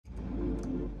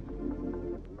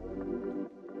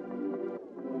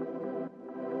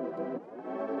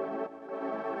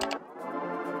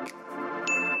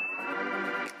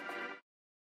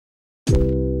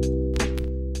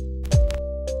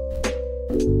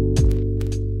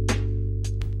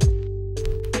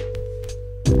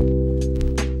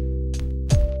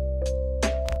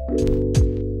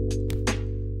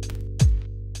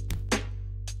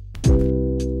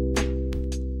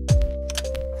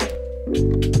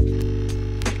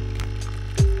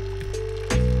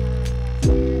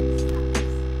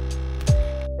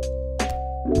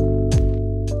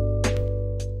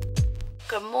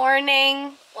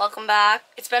Welcome back.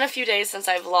 It's been a few days since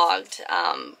I vlogged,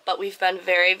 but we've been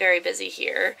very, very busy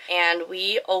here. And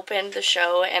we opened the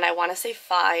show, and I want to say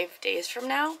 5 days from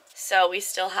now. So we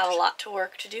still have a lot to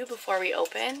work to do before we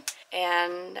open.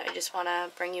 And I just want to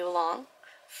bring you along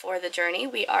for the journey.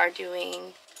 We are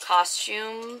doing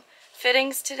costume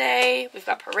fittings today. We've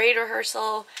got parade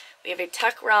rehearsal. We have a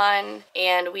tuck run,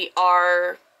 and we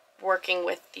are working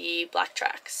with the black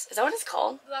tracks. Is that what it's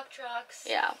called? Black tracks.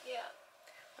 Yeah. Yeah.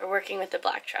 We're working with the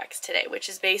black tracks today, which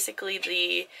is basically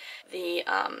the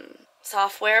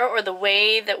software or the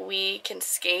way that we can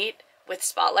skate with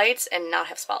spotlights and not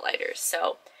have spotlighters.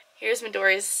 So here's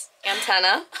Midori's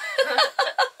antenna.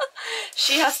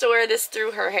 She has to wear this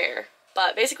through her hair.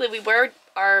 But basically we wear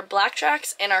our black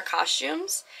tracks in our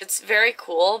costumes. It's very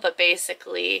cool, but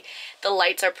basically the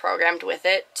lights are programmed with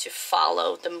it to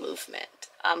follow the movement.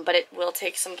 But it will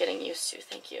take some getting used to.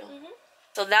 Thank you.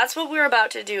 So that's what we're about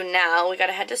to do now. We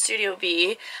gotta head to Studio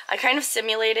B. I kind of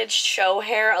simulated show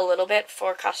hair a little bit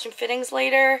for costume fittings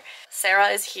later. Sarah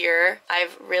is here.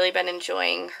 I've really been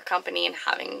enjoying her company and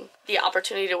having the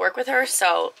opportunity to work with her,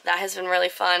 so that has been really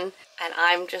fun. And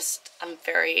I'm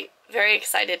very, very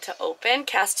excited to open.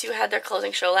 Cast 2 had their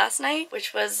closing show last night,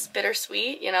 which was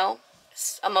bittersweet, you know.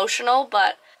 It's emotional,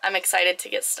 but I'm excited to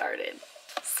get started.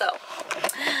 So,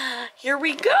 here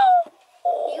we go!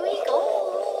 Here we go!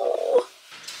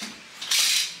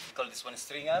 Call this one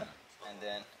stringer, and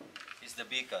then is the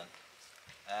beacon,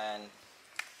 and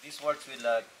this works with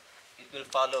it will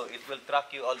follow, it will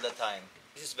track you all the time.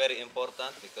 This is very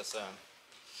important because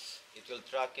it will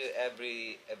track you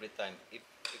every time. If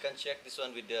you can check this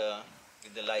one with the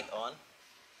light on,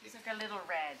 it's like a little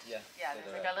red. Yeah,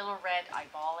 there's like a little red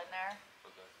eyeball in there.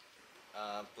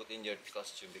 Okay. Put in your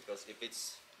costume, because if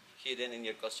it's hidden in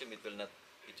your costume, it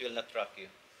will not track you.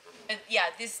 Yeah,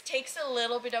 this takes a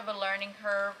little bit of a learning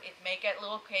curve. It may get a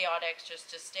little chaotic. Just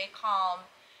to stay calm,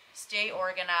 stay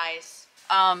organized.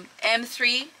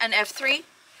 M3 and F3,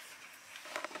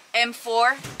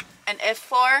 M4 and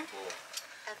F4,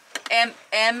 M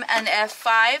and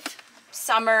F5.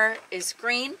 Summer is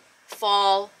green,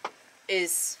 fall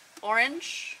is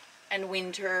orange, and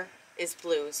winter is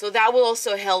blue. So that will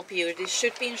also help you. This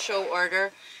should be in show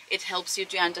order. It helps you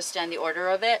to understand the order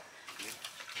of it.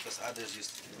 Because others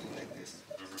used to do like this.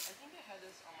 I think I had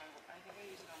this on my, I think I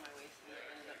used it on my waist and it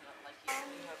ended up not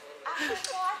liking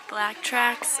it. Black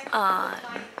tracks on.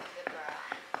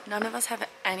 None of us have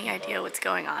any idea what's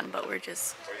going on, but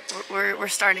we're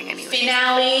starting anyway.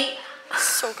 Finale.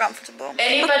 So comfortable.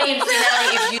 Anybody in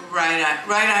finale, if you right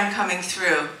arm coming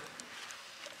through.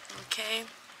 Okay.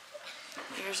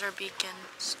 Here's our beacon.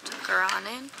 Stuck her on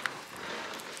in.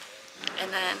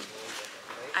 And then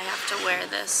I have to wear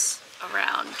this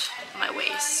around my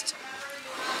waist,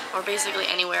 or basically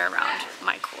anywhere around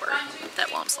my core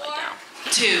that won't slide down.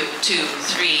 2, 2,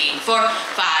 3, 4,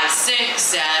 5, 6,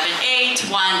 7, 8.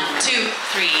 1, 2,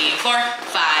 3, 4,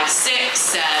 5, 6,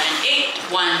 7, 8.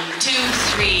 1, 2,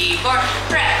 3, 4.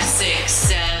 Prep 6,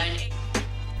 7, 8.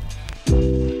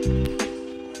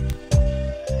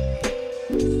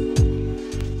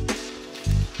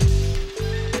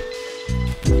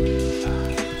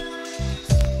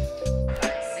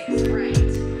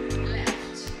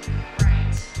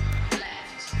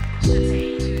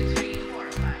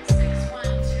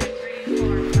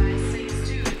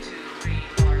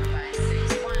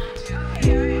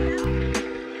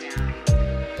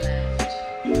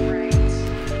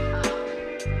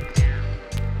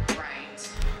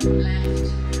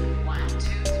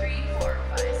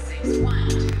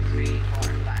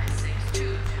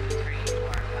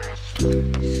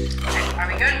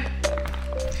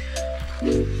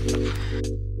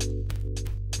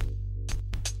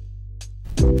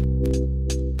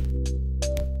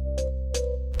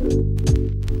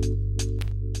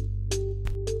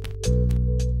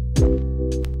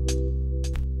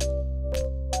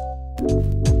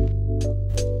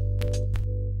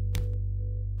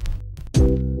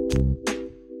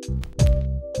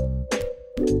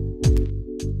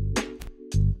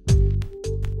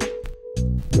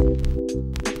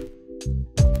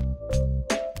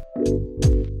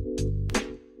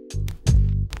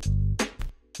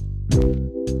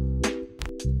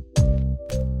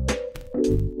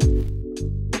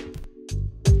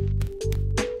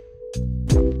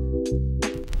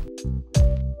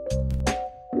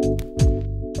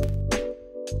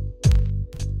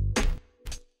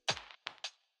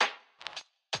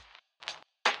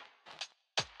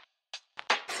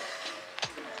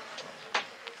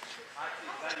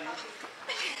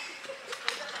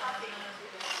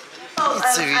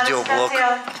 It's a video blog.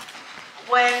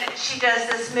 When she does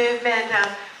this movement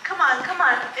of, come on, come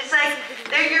on. It's like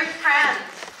they're your friends.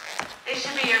 They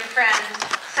should be your friend.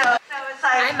 So it's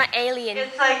like I'm an alien.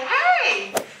 It's like,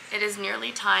 hey! It is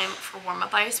nearly time for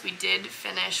warm-up ice. We did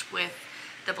finish with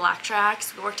the black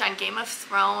tracks. We worked on Game of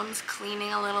Thrones,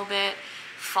 cleaning a little bit,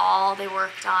 fall they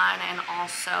worked on, and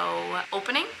also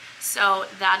opening. So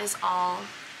that is all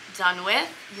done with.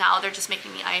 Now they're just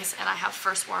making the ice, and I have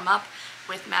first warm-up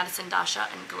with Madison, Dasha,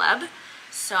 and Gleb.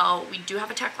 So we do have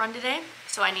a tech run today,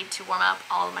 so I need to warm up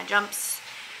all of my jumps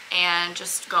and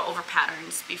just go over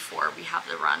patterns before we have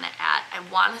the run at, I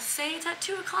want to say it's at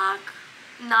 2 o'clock.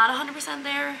 Not 100%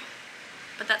 there,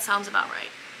 but that sounds about right.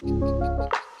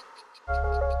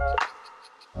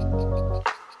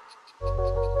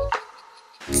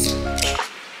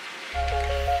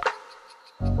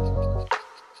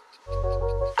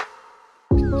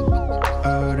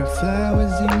 All the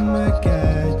flowers in my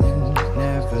garden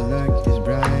never looked as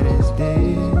bright as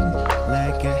this.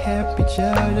 Like a happy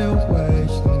child I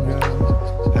watched them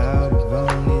grow out of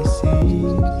only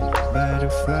seeds.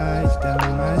 Butterflies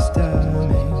down my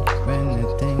stomach when I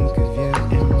think of you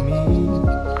and me.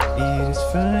 It is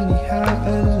funny how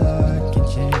a lot can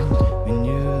change when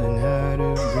you learn how to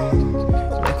breathe.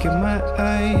 Look at my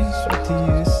eyes, what do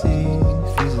you see?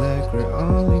 Feels like we're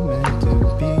only meant to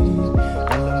be.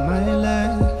 All of my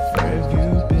life, where have you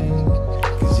been?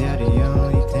 'Cause you're the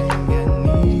only thing I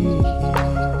need.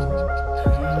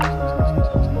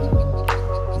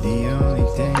 The only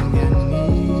thing I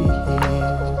need.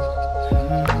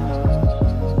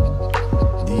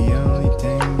 The only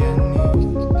thing I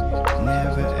need.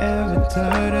 Never ever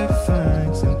thought I'd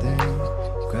find something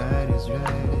quite as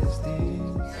right as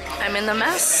this. I'm in the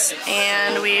mess,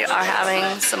 and we are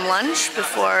having some lunch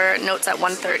before notes at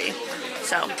 1:30.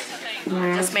 So,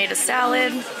 just made a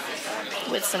salad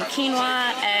with some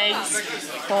quinoa, eggs,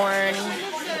 corn,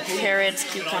 carrots,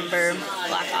 cucumber,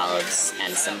 black olives,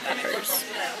 and some peppers.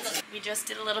 We just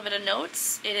did a little bit of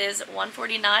notes. It is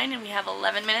 1:49, and we have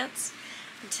 11 minutes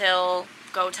until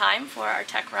go time for our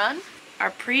tech run.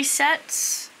 Our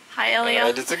presets. Hi, Elio.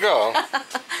 Ready to go.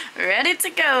 Ready to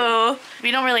go.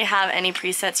 We don't really have any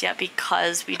presets yet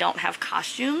because we don't have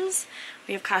costumes.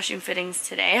 We have costume fittings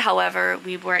today. However,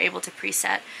 we were able to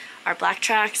preset our black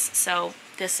tracks. So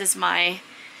this is my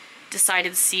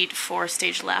decided seat for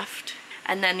stage left.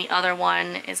 And then the other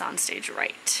one is on stage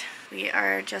right. We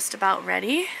are just about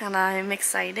ready and I'm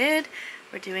excited.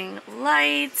 We're doing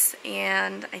lights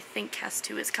and I think Cast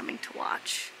 2 is coming to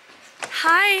watch.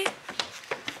 Hi.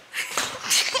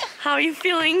 How are you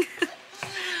feeling?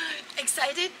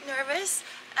 Excited, nervous.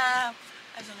 I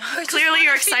don't know. Clearly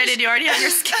you're excited. You already have your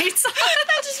skates on.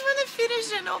 I just want to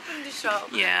finish and open the show.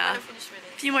 Yeah. A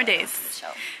few more days.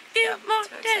 Few Yeah, more so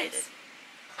days. excited.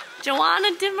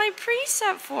 Joanna did my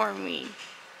preset for me.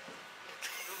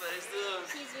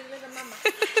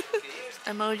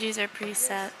 Emojis are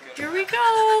preset. Here we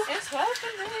go. It's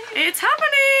happening. It's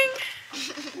happening.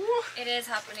 It is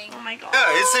happening. Oh my god.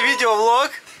 Yeah, it's a video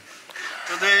vlog.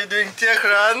 Today doing tech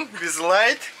run with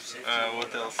light.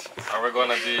 What else? Are we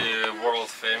gonna be world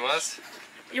famous?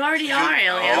 You already are,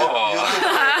 Alien. Oh.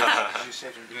 Yeah,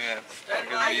 We're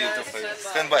gonna be YouTube famous.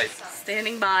 stand by.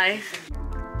 Standing by.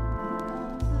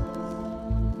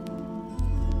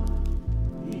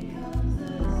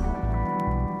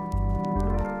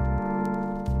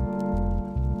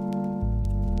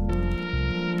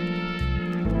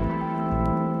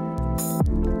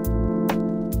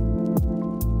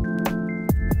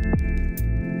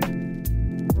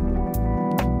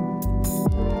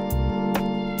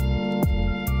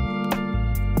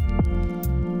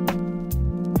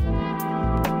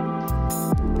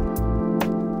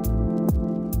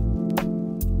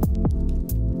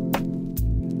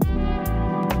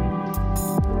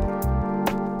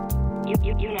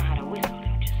 You know how to whistle,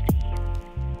 don't you, Steve?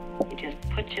 You just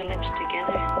put your lips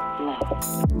together and blow.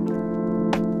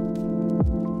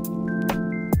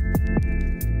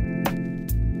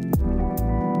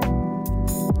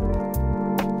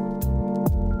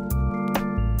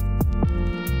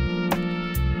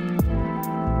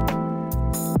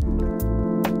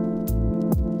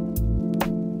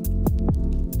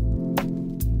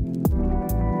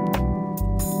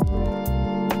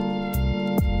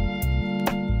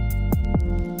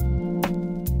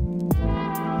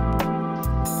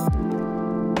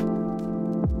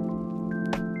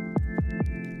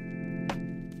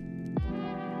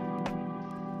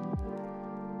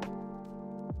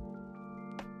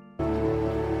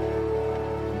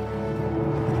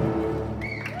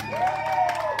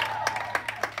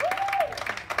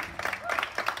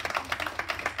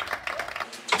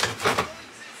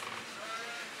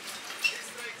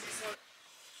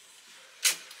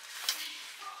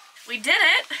 We did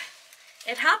it!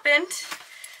 It happened.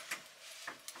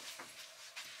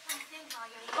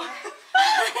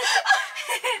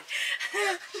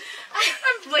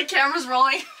 my camera's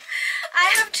rolling.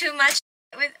 I have too much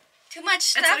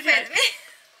stuff okay. with me.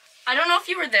 I don't know if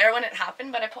you were there when it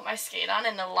happened, but I put my skate on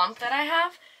and the lump that I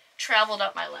have traveled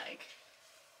up my leg.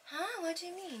 Huh? What do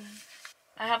you mean?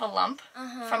 I have a lump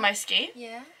from my skate.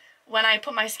 Yeah. When I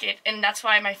put my skate, and that's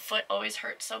why my foot always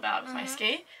hurts so bad with my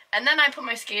skate. And then I put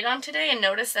my skate on today and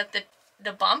noticed that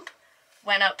the bump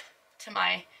went up to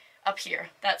up here.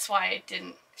 That's why it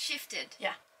didn't. Shifted.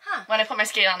 Yeah. Huh. When I put my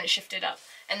skate on, it shifted up.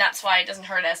 And that's why it doesn't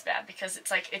hurt as bad, because it's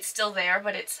like, it's still there,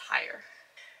 but it's higher.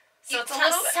 So it's a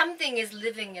little bit, something is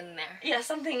living in there. yeah,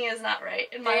 something is not right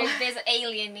in my life. There's an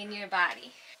alien in your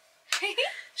body.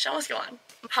 Show us go on.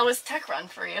 How was tech run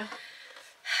for you?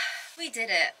 We did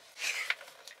it.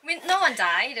 No one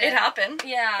died. It happened.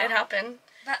 Yeah. It happened.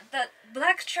 But the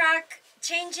black truck,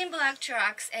 changing black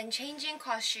trucks and changing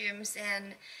costumes,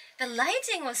 and the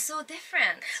lighting was so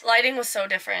different. Lighting was so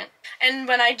different. And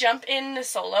when I jump in the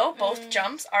solo, both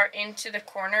jumps are into the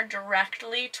corner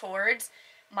directly towards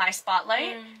my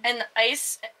spotlight, and the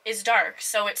ice is dark,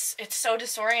 so it's so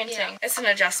disorienting. Yeah. It's an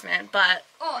adjustment, but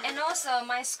Oh, and also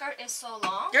my skirt is so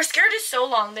long. your skirt is so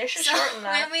long. They should So shorten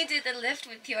that. when we did the lift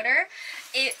with Piotr,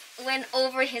 it went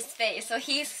over his face, so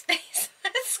his face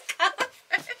was covered.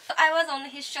 I was on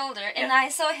his shoulder, and I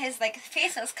saw his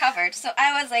face was covered. So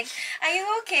I was like, "Are you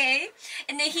okay?"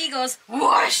 And then he goes,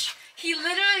 "Whoosh!" He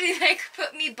literally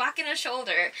put me back in the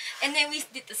shoulder, and then we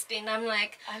did the spin. I'm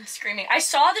like, I'm screaming. I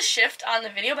saw the shift on the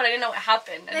video, but I didn't know what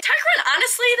happened. And tech run,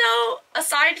 honestly though,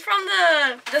 aside from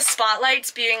the spotlights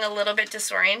being a little bit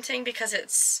disorienting because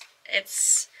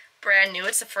it's brand new,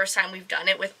 it's the first time we've done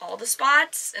it with all the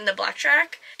spots in the black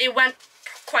track, it went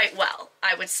quite well,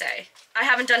 I would say. I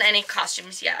haven't done any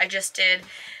costumes yet. I just did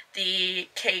the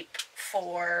cape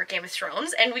for Game of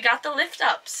Thrones, and we got the lift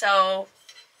up, so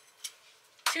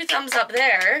 2 thumbs up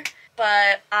there,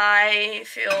 but I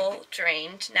feel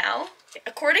drained now.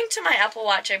 According to my Apple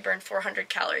Watch, I burned 400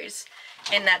 calories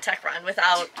in that tech run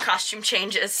without costume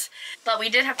changes. But we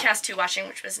did have cast 2 watching,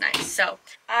 which was nice. So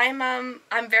I'm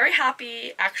very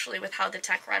happy actually with how the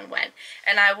tech run went.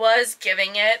 And I was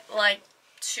giving it like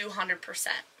 200%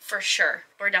 for sure.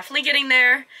 We're definitely getting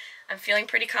there. I'm feeling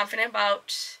pretty confident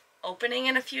about opening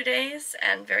in a few days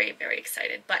and very, very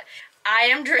excited. But I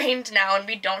am drained now and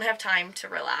we don't have time to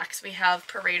relax. We have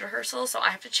parade rehearsal, so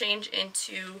I have to change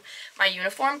into my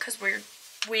uniform because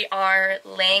we are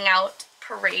laying out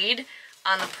parade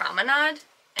on the promenade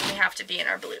and we have to be in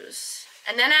our blues.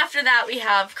 And then after that we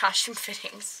have costume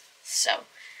fittings. So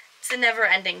it's a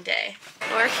never-ending day.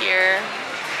 We're here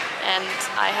and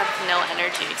I have no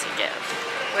energy to give.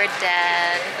 We're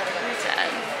dead. We're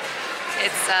dead.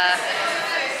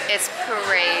 It's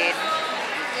parade,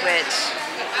 which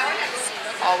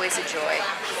always a joy,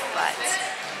 but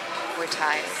we're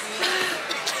tired.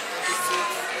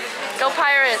 Go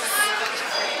Pirates!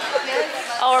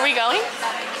 Oh, are we going?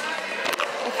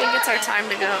 I think it's our time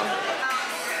to go.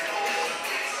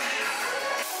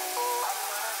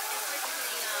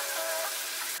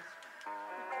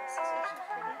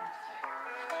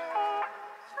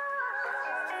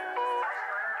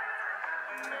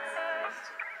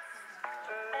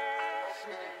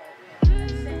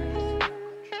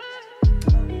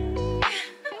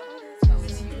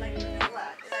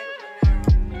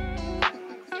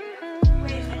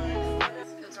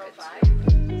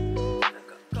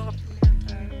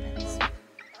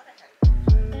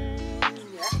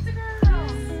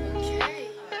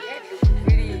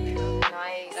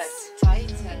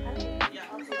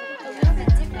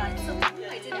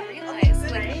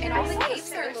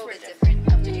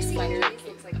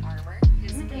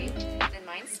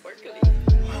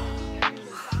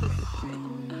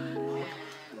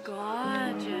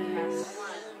 Gorgeous.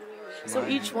 So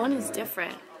each one is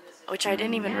different, which I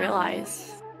didn't even realize.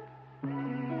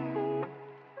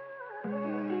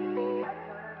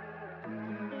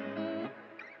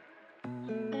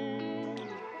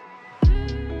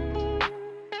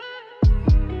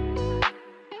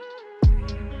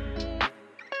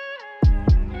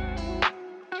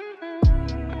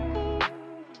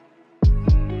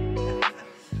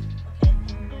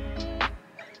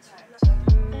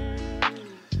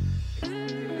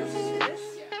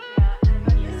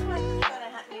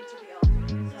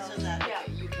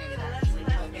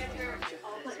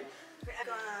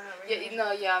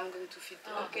 Yeah, I'm going to fit the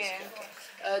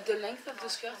skirt. The length of the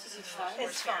skirt, is it fine?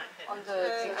 It's fine. On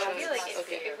the picture, I feel like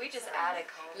if we just add a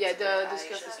color. Yeah, the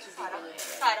skirt is too big on it.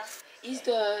 Is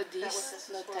this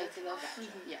not tight enough?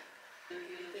 Yeah.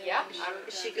 Yeah.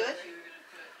 Is she good?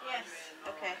 Yes.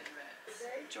 Okay.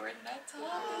 JORDANXO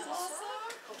is awesome.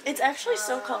 It's actually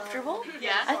so comfortable.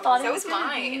 Yeah. I thought So it was is gonna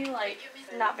mine. be like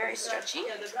not very stretchy,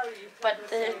 but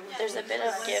there's a bit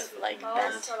of give, like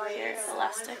bent here,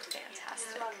 elastic.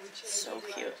 Fantastic. So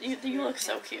cute. You look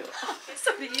so cute.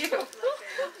 So do you.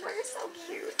 We're so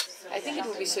cute. I think it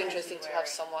would be so interesting to have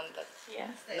someone that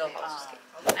knows how to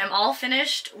skate. I'm all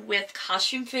finished with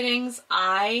costume fittings.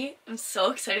 I am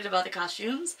so excited about the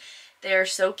costumes. They are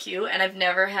so cute, and I've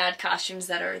never had costumes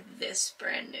that are this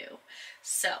brand new.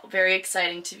 So very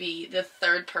exciting to be the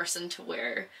third person to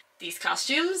wear these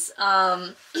costumes.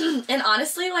 And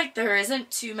honestly, like, there isn't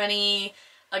too many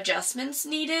adjustments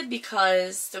needed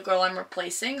because the girl I'm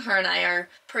replacing, her and I are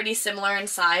pretty similar in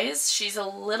size. She's a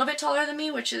little bit taller than me,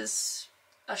 which is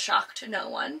a shock to no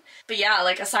one. But yeah,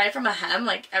 like, aside from a hem,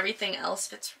 like, everything else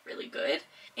fits really good.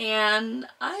 And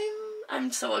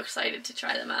I'm so excited to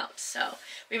try them out. So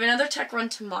we have another tech run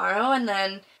tomorrow, and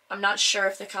then I'm not sure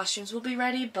if the costumes will be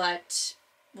ready, but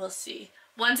we'll see.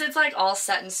 Once it's like all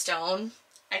set in stone,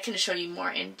 I can show you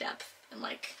more in depth and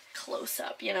like close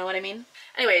up, you know what I mean?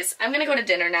 Anyways, I'm gonna go to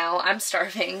dinner now. I'm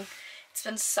starving. It's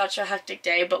been such a hectic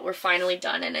day, but we're finally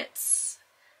done and it's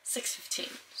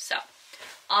 6:15. So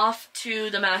off to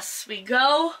the mess we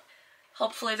go.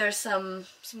 Hopefully there's some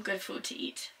good food to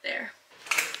eat there.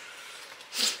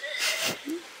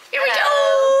 Here we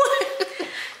go!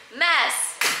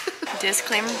 Mess!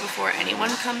 Disclaimer before anyone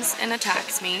comes and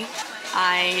attacks me.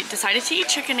 I decided to eat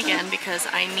chicken again because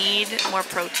I need more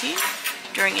protein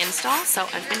during install, so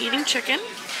I've been eating chicken.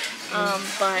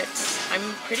 But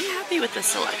I'm pretty happy with the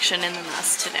selection in the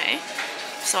mess today.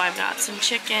 So I've got some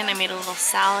chicken, I made a little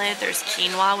salad, there's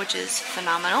quinoa, which is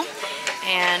phenomenal,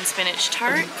 and spinach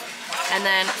tart. And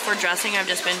then for dressing, I've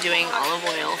just been doing olive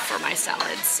oil for my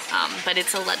salads, but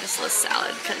it's a lettuceless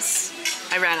salad because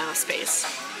I ran out of space.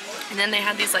 And then they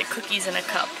had these like cookies in a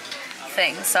cup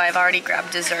thing, so I've already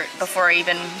grabbed dessert before I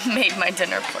even made my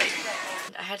dinner plate.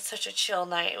 I had such a chill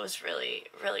night. It was really,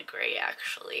 really great,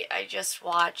 actually. I just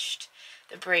watched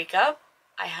The Breakup.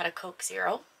 I had a Coke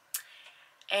Zero,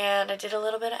 and I did a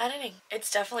little bit of editing.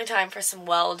 It's definitely time for some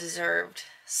well-deserved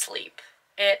sleep.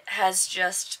 It has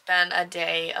just been a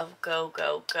day of go,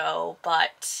 go, go,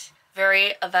 but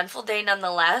very eventful day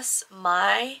nonetheless.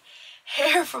 My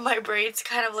hair from my braids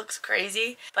kind of looks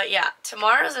crazy, but yeah,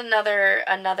 tomorrow's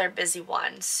another busy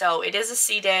one. So it is a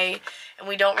C day, and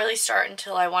we don't really start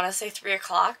until I want to say 3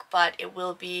 o'clock, but it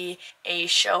will be a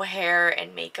show hair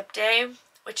and makeup day,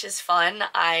 which is fun.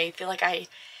 I feel like I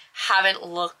haven't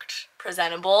looked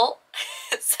presentable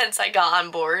since I got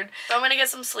on board. So I'm gonna get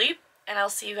some sleep, and I'll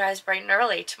see you guys bright and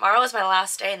early. Tomorrow is my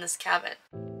last day in this cabin.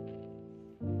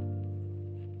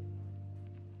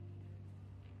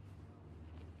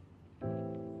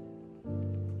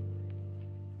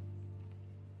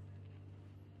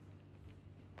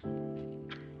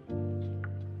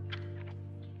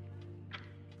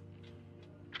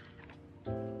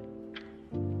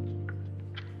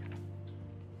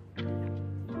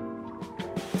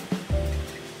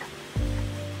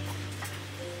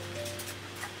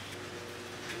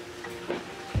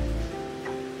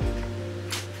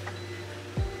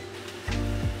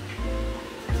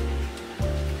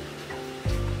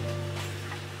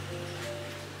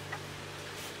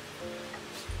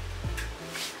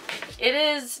 It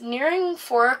is nearing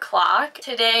 4 o'clock.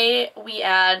 Today we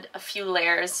add a few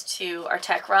layers to our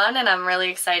tech run, and I'm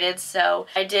really excited. So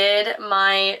I did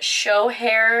my show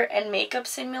hair and makeup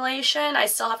simulation. I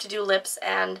still have to do lips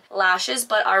and lashes,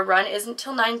 but our run isn't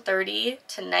till 9:30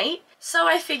 tonight. So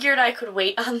I figured I could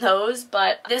wait on those,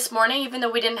 but this morning, even though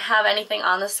we didn't have anything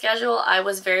on the schedule, I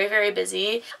was very, very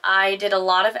busy. I did a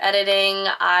lot of editing.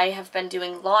 I have been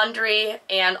doing laundry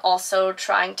and also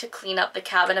trying to clean up the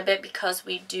cabin a bit because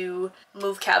we do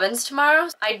move cabins tomorrow.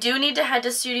 I do need to head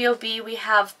to Studio B. We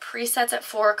have presets at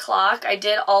 4 o'clock. I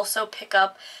did also pick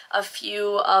up a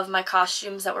few of my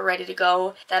costumes that were ready to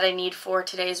go that I need for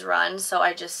today's run, so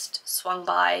I just swung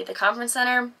by the conference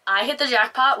center. I hit the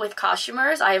jackpot with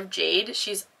costumers. I have Jade.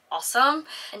 She's awesome,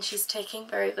 and she's taking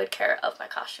very good care of my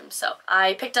costume. So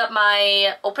I picked up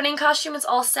my opening costume, it's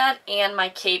all set, and my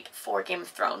cape for Game of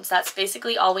Thrones. That's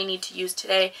basically all we need to use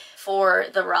today for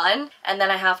the run. And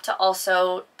then I have to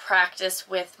also practice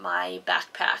with my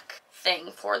backpack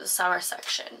thing for the summer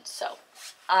section. So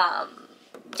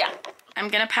yeah, I'm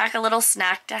gonna pack a little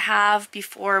snack to have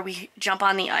before we jump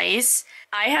on the ice.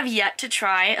 I have yet to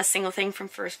try a single thing from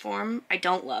First Form I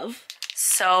don't love,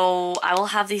 so I will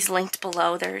have these linked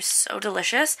below. They're so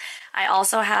delicious. I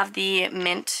also have the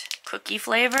mint cookie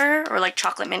flavor, or like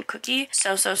chocolate mint cookie.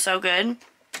 So good.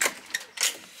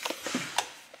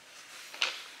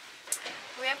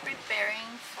 We are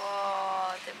preparing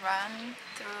for the run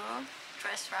through,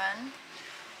 dress run.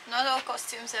 Not all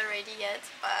costumes are ready yet,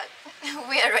 but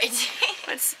we are ready.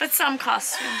 but some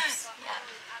costumes.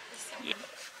 Yeah.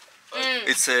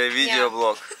 It's a video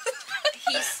blog.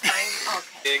 He's fine.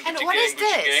 Okay. And what is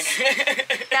this?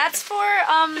 That's for,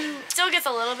 still gets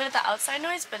a little bit of the outside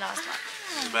noise, but not as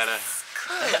much. Better.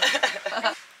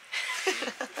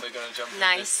 We're gonna jump.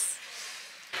 Nice.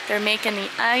 They're making the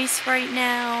ice right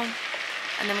now,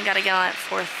 and then we gotta get on at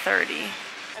 4:30.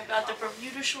 I've got the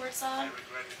Bermuda shorts on,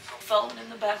 phone in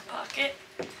the back pocket,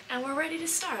 and we're ready to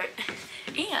start.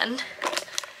 And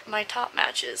my top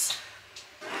matches.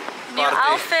 New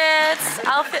outfits,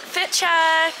 outfit fit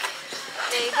check.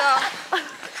 There you go.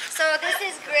 So this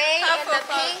is gray and the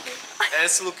pink.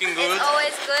 It's looking good. It's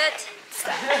always good.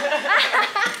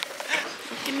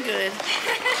 Looking good.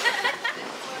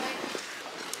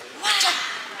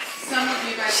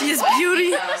 She is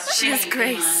beauty. She is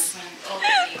grace.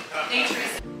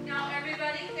 Now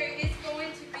everybody, there is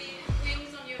going to be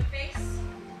things on your face,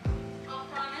 I'll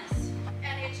promise,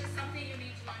 and it's just something you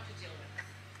need to learn to deal with,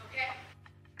 okay?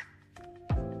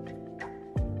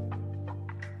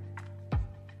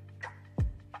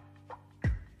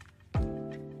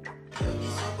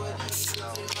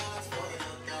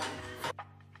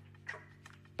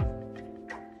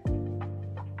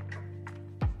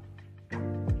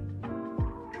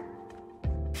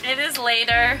 It is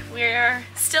later. We're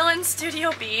still in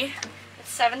Studio B.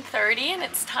 It's 7:30 and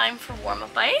it's time for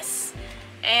warm-up ice.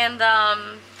 And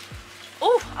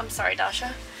oh, I'm sorry,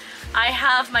 Dasha. I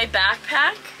have my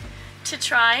backpack to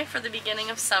try for the beginning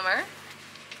of summer.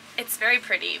 It's very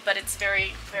pretty, but it's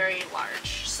very, very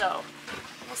large. So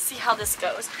we'll see how this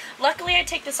goes. Luckily, I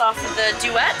take this off for the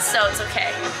duet, so it's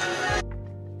okay.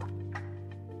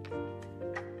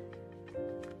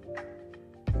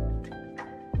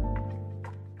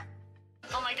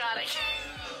 Oh my god, I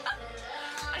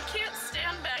can't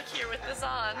stand back here with this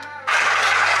on.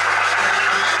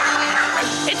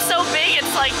 It's so big,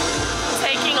 it's like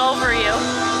taking over you.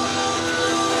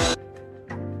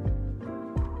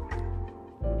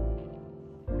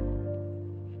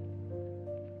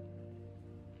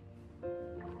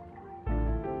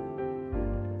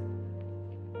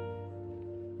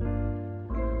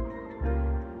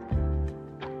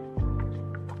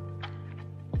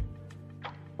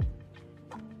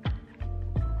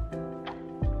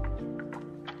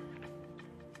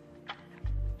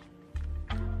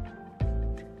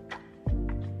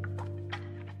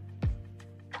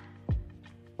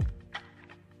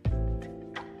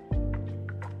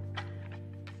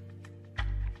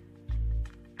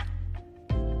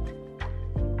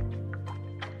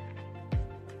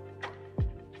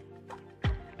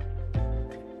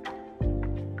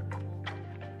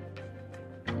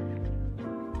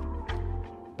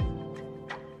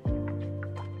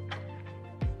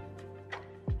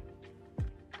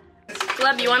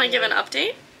 Gleb, you want to give an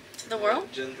update to the world?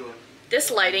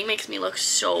 This lighting makes me look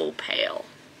so pale.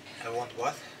 I want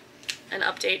what? An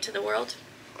update to the world?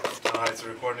 It's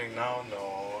recording now?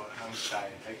 No, I'm shy.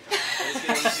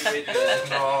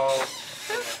 No.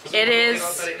 It is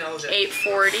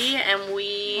 8:40 and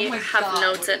we have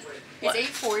notes at... What?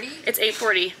 It's 8:40? It's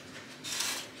 8:40.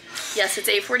 Yes, it's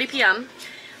 8:40 p.m.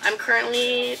 I'm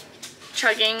currently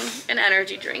chugging an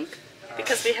energy drink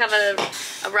because we have a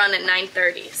run at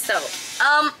 9:30. So,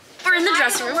 we're in the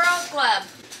dressing room. World Gleb.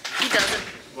 He doesn't.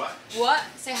 What? What?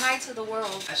 Say hi to the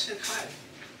world. I said hi.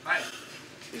 Hi.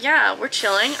 Yeah, we're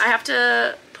chilling. I have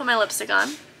to put my lipstick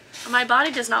on. My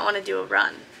body does not want to do a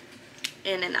run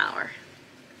in an hour.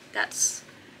 That's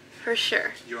for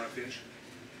sure. You want to finish?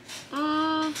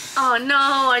 Oh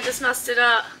no, I just messed it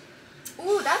up.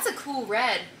 Ooh, that's a cool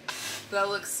red. That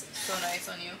looks so nice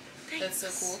on you. That's so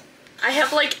cool. I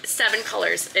have like 7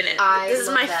 colors in it. I This is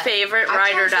love my that. favorite I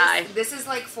ride or chose die. This is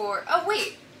like for... Oh,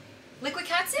 wait. Liquid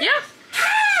catsup? Yeah.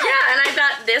 Yeah, and I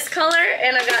got this color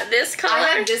and I got this color.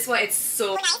 I have this one. It's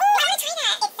so...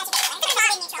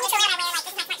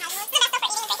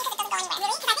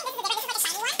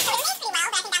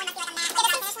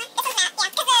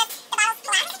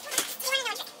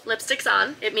 Lipstick's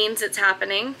on. It means it's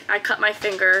happening. I cut my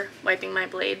finger wiping my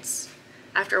blades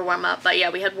after warm up. But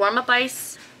yeah, we had warm up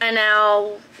ice and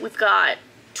now we've got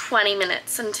 20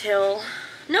 minutes until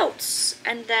notes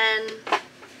and then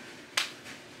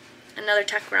another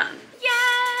tech run.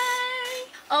 Yay!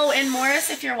 Oh, and Morris,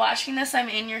 if you're watching this, I'm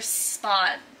in your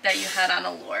spot that you had on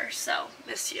Allure, so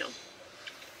miss you.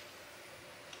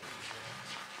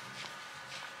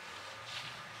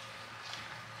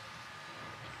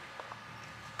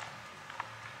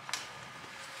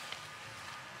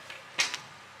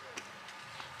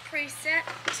 Preset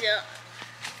done.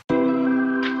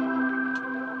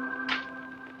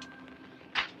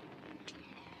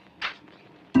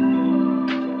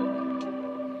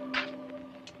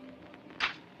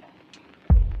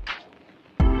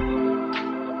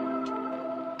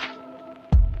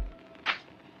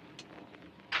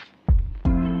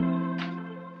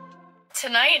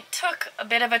 tonight took a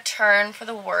bit of a turn for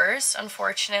the worse,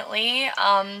 unfortunately.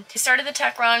 He started the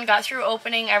tech run, got through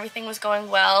opening, everything was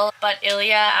going well, but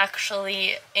Ilya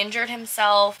actually injured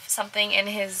himself, something in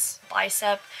his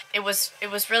bicep. It was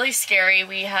really scary.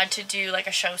 We had to do like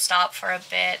a show stop for a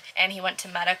bit, and he went to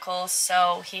medical,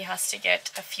 so he has to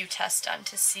get a few tests done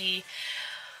to see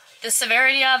the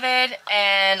severity of it.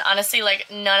 And honestly, like,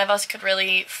 none of us could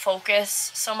really focus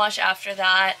so much after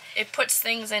that. It puts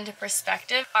things into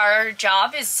perspective. Our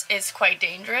job is quite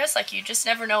dangerous. Like, you just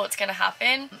never know what's gonna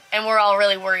happen, and we're all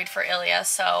really worried for Ilya,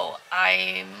 so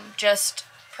I'm just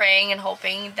praying and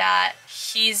hoping that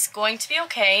he's going to be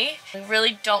okay. We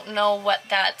really don't know what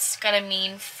that's gonna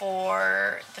mean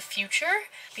for the future,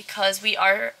 because we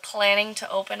are planning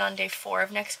to open on day 4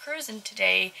 of next cruise, and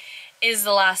today is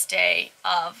the last day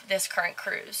of this current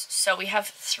cruise. So we have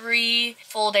 3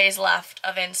 full days left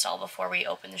of install before we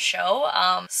open the show.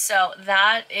 So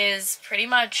that is pretty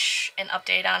much an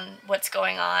update on what's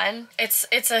going on.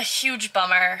 It's a huge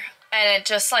bummer, and it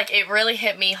just, like, it really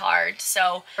hit me hard.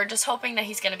 So we're just hoping that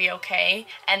he's gonna be okay,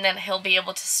 and then he'll be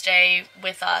able to stay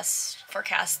with us for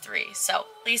cast 3. So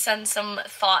please send some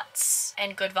thoughts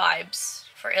and good vibes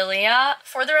for Ilya.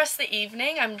 For the rest of the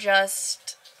evening, I'm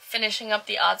just finishing up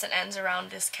the odds and ends around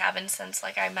this cabin, since,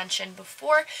 like I mentioned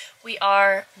before, we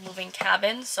are moving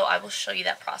cabins, so I will show you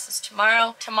that process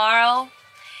tomorrow. Tomorrow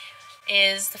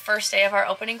is the first day of our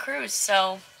opening cruise,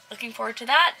 so looking forward to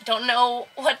that. Don't know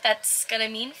what that's gonna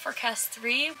mean for cast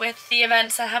 3 with the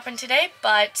events that happened today,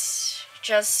 but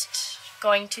just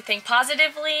going to think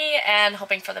positively and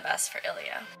hoping for the best for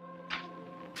Ilya.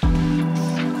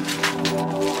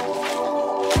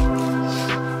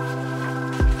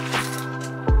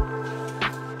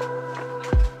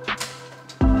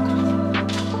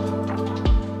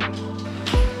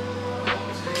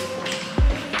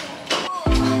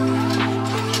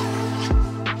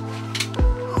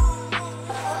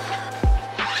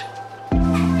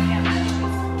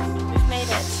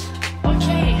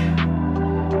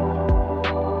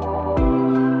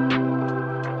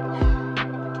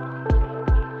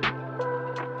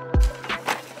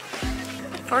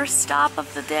 First stop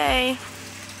of the day.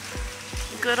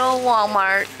 Good old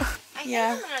Walmart. I think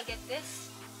I'm gonna get this.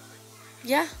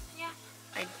 Yeah? Yeah.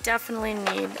 I definitely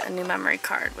need a new memory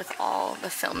card with all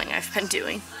the filming I've been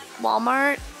doing.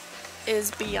 Walmart is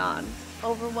beyond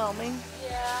overwhelming.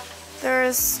 Yeah.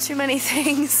 There's too many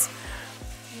things.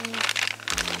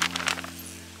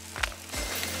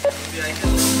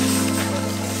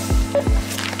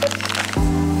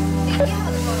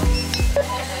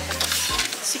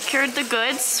 Secured the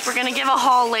goods. We're gonna give a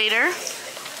haul later.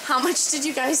 How much did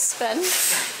you guys spend?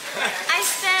 I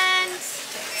spent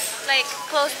like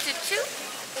close to 2.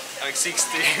 Like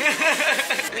 60.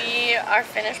 We are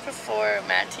finished before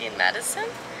Matty and Madison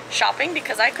shopping,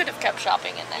 because I could have kept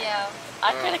shopping in there. Yeah.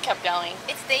 I could have kept going.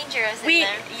 It's dangerous in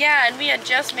there. Yeah, and we had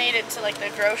just made it to like the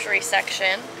grocery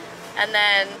section, and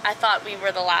then I thought we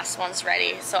were the last ones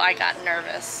ready, so I got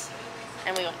nervous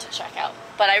and we went to check out.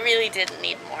 But I really didn't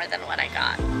need more than what I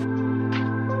got.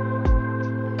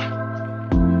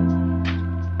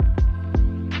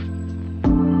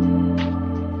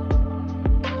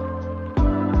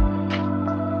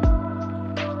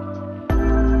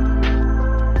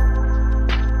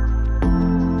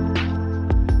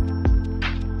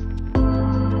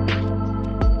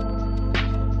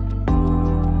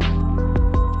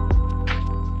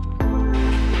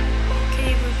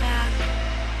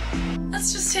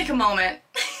 Let's just take a moment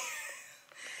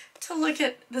to look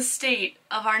at the state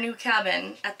of our new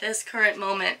cabin at this current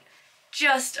moment.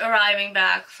 Just arriving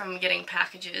back from getting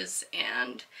packages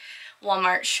and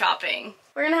Walmart shopping.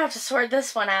 We're gonna have to sort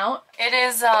this one out. It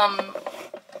is,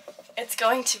 it's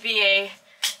going to be a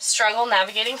struggle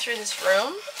navigating through this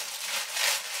room,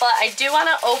 but I do want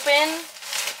to open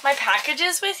my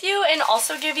packages with you and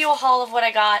also give you a haul of what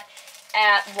I got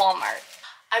at Walmart.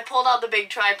 I pulled out the big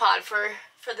tripod for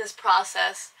this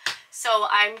process, so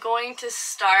I'm going to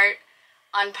start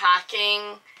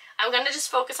unpacking. I'm going to just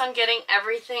focus on getting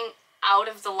everything out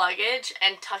of the luggage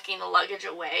and tucking the luggage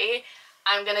away.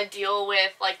 I'm going to deal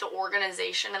with like the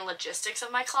organization and logistics of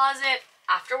my closet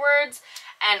afterwards,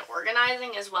 and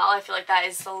organizing as well. I feel like that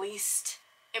is the least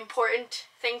important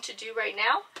thing to do right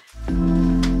now.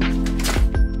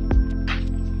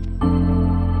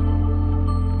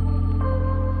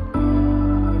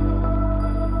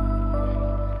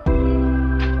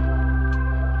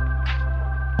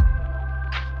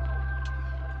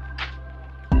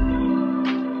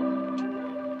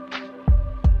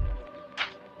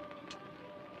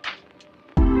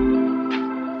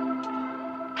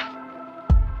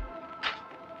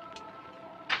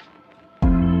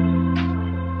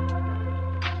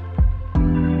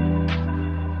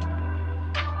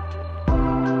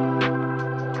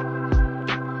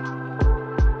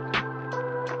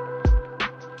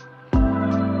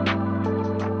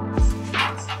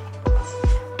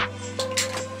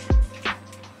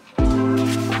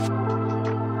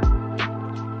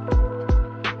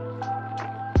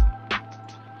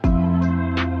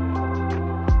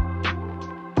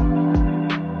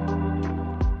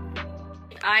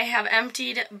 I have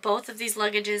emptied both of these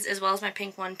luggages as well as my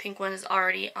pink one. Pink one is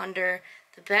already under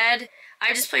the bed.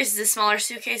 I just placed this smaller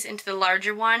suitcase into the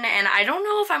larger one, and I don't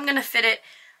know if I'm gonna fit it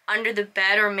under the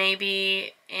bed or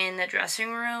maybe in the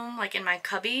dressing room, like in my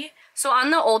cubby. So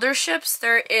on the older ships,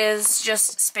 there is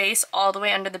just space all the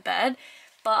way under the bed,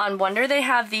 but on Wonder they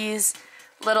have these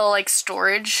little like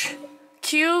storage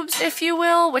cubes, if you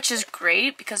will, which is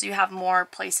great because you have more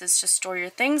places to store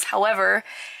your things. However,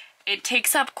 it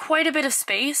takes up quite a bit of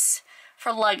space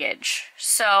for luggage.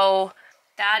 So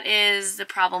that is the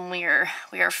problem we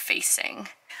are facing.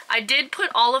 I did put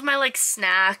all of my like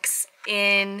snacks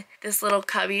in this little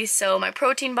cubby. So my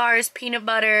protein bars, peanut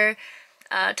butter,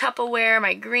 Tupperware,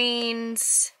 my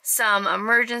greens, some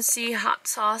emergency hot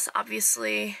sauce,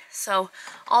 obviously. So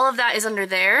all of that is under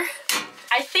there.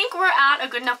 I think we're at a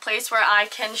good enough place where I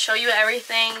can show you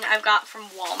everything I've got from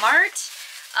Walmart.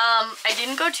 I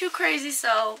didn't go too crazy,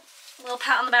 so a little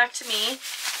pat on the back to me.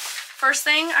 First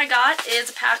thing I got is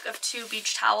a pack of 2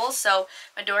 beach towels. So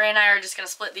my Dory and I are just going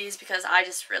to split these because I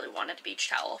just really wanted a beach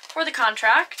towel for the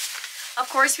contract. Of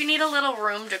course, we need a little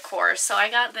room decor, so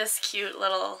I got this cute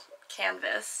little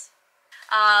canvas.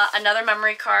 Another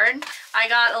memory card. I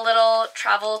got a little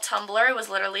travel tumbler. It was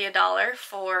literally $1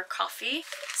 for coffee.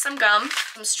 Some gum,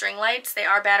 some string lights. They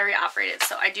are battery operated,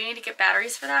 so I do need to get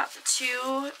batteries for that.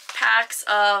 2 packs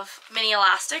of mini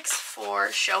elastics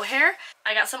for show hair.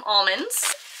 I got some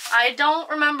almonds. I don't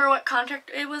remember what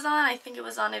contract it was on. I think it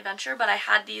was on Adventure, but I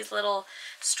had these little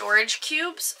storage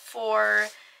cubes for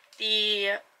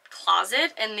the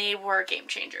closet and they were game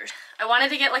changers. I wanted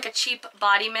to get like a cheap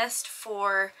body mist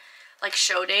for like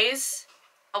show days,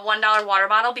 a $1 water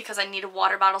bottle because I need a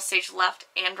water bottle staged left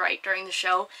and right during the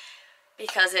show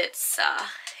because it's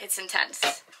intense.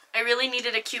 I really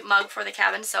needed a cute mug for the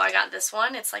cabin, so I got this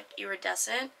one. It's like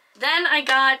iridescent. Then I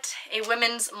got a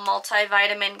women's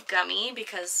multivitamin gummy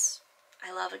because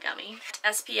I love a gummy.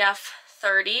 SPF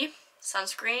 30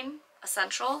 sunscreen,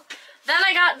 essential. Then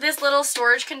I got this little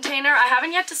storage container. I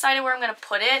haven't yet decided where I'm going to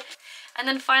put it. And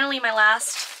then finally my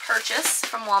last purchase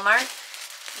from Walmart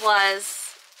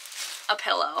was a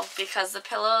pillow because the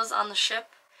pillows on the ship,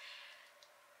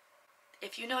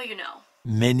 if you know, you know.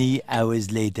 Many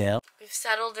hours later. We've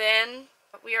settled in.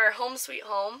 We are home sweet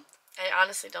home. I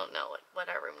honestly don't know what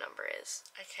our room number is.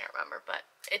 I can't remember, but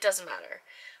it doesn't matter.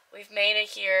 We've made it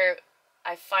here.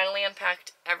 I finally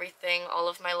unpacked everything, all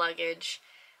of my luggage,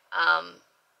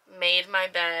 made my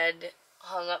bed,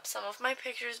 hung up some of my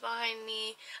pictures behind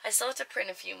me. I still have to print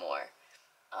a few more,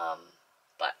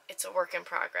 but it's a work in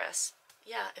progress.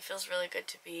 Yeah, it feels really good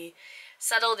to be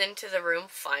settled into the room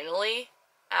finally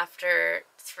after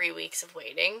 3 weeks of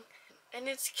waiting. And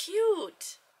it's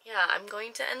cute. Yeah, I'm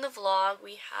going to end the vlog.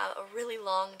 We have a really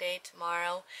long day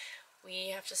tomorrow. We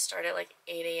have to start at like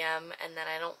 8 a.m. and then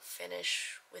I don't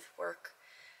finish with work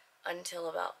until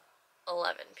about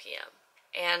 11 p.m.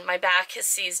 And my back has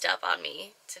seized up on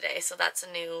me today, so that's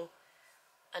a new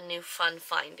fun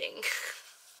finding.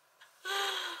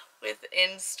 With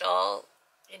install,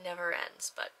 it never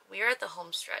ends, but we are at the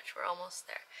home stretch. We're almost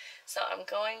there. So I'm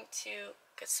going to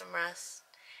get some rest,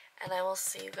 and I will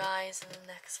see you guys in the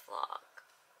next vlog.